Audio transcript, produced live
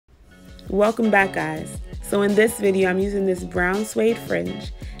Welcome back, guys. So in this video, I'm using this brown suede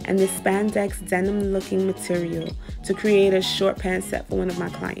fringe and this spandex denim looking material to create a short pant set for one of my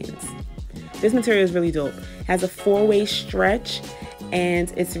clients. This material is really dope. It has a 4-way stretch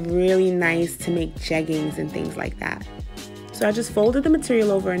and it's really nice to make jeggings and things like that. So I just folded the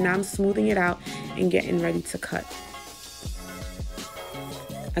material over and now I'm smoothing it out and getting ready to cut.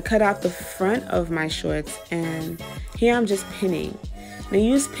 I cut out the front of my shorts and here I'm just pinning. And I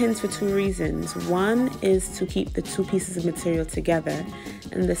use pins for 2 reasons. One is to keep the 2 pieces of material together,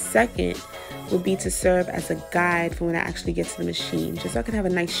 and the second would be to serve as a guide for when I actually get to the machine, just so I can have a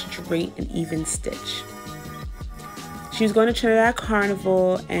nice straight and even stitch. She was going to Trinidad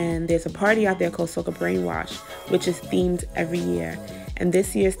Carnival, and there's a party out there called Soca Brainwash, which is themed every year. And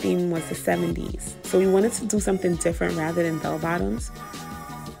this year's theme was the 70s. So we wanted to do something different rather than bell bottoms.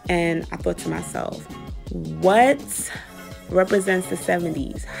 And I thought to myself, what represents the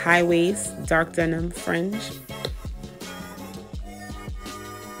 70s? High waist, dark denim, fringe.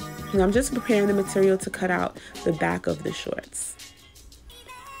 And I'm just preparing the material to cut out the back of the shorts.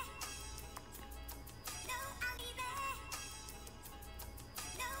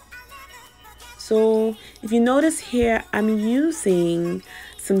 So if you notice here, I'm using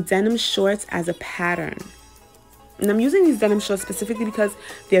some denim shorts as a pattern. And I'm using these denim shorts specifically because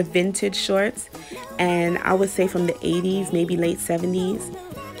they're vintage shorts, and I would say from the 80s, maybe late 70s.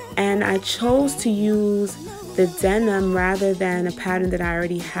 And I chose to use the denim rather than a pattern that I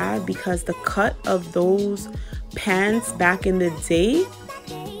already had because the cut of those pants back in the day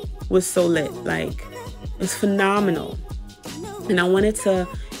was so lit. Like, it was phenomenal. And I wanted to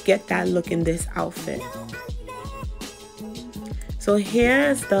get that look in this outfit. So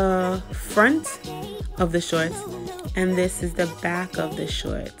here's the front of the shorts. And this is the back of the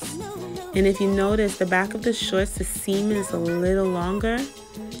shorts. And if you notice, the back of the shorts, the seam is a little longer.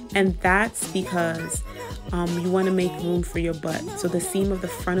 And that's because you want to make room for your butt. So the seam of the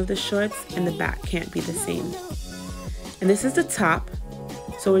front of the shorts and the back can't be the same. And this is the top.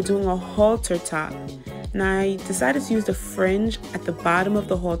 So we're doing a halter top. And I decided to use the fringe at the bottom of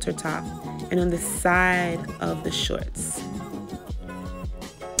the halter top and on the side of the shorts.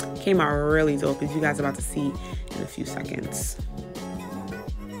 Came out really dope, as you guys are about to see in a few seconds.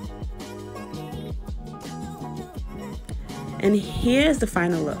 And here's the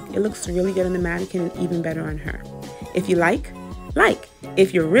final look. It looks really good on the mannequin and even better on her. If you like.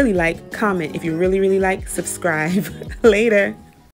 If you really like, comment. If you really like, subscribe. Later.